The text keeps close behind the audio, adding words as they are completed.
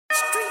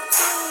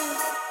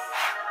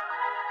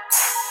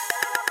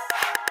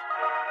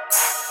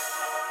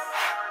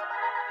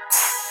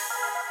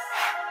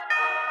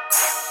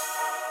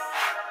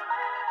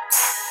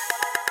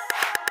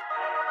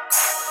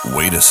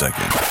Wait a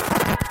second.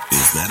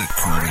 Is that a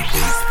Cardi B?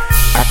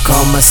 I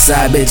call my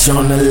side bitch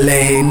on the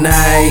late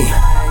night.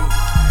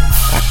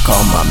 I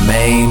call my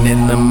main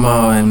in the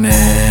morning.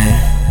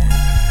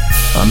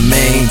 My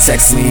main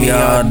text me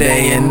all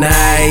day and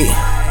night.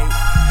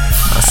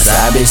 My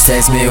side bitch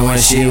text me when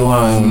she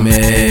want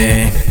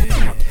me.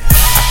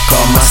 I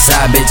call my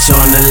side bitch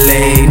on the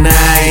late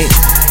night.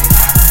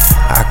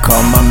 I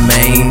call my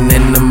main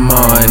in the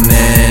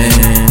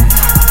morning.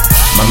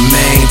 My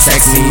main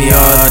text me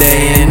all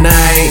day and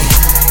night.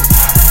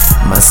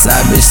 My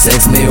side bitch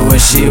text me when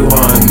she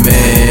want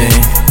me.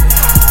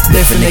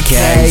 Different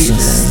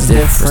occasions,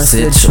 different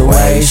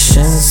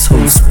situations.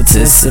 Who's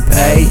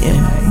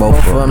participating?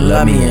 Both of them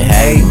love me and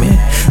hate me.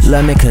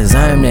 Love me cause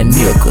I am that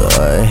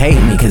nigga.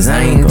 Hate me cause I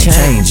ain't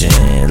changing.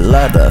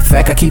 Love the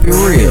fact I keep it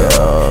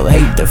real.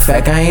 Hate the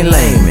fact I ain't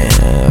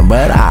lame.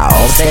 But I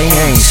always stay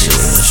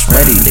anxious,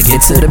 ready to get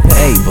to the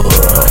paper.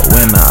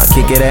 When I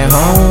kick it at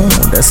home,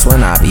 that's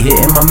when I be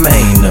hitting my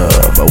main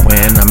up. But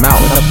when I'm out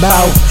and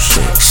about,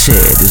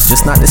 shit, it's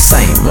just not the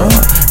same.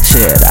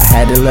 Shit, I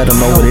had to let them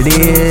know what it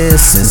is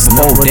since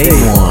no day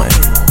one.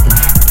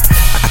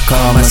 I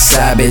call my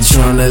side bitch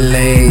on the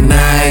late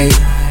night.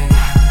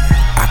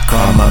 I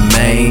call my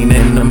main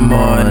in the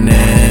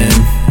morning.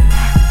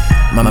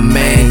 My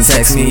main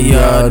text me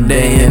all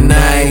day and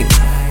night.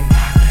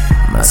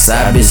 My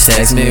side bitch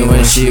text me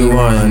when she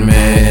want me.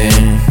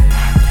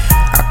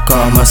 I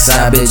call my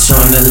side bitch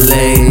on the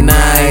late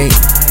night.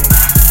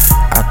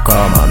 I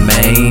call my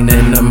main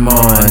in the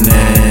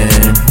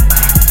morning.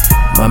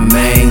 My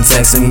main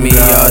texting me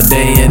all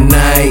day and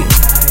night.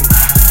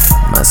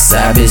 My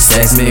side bitch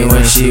text me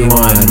when she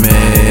want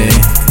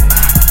me.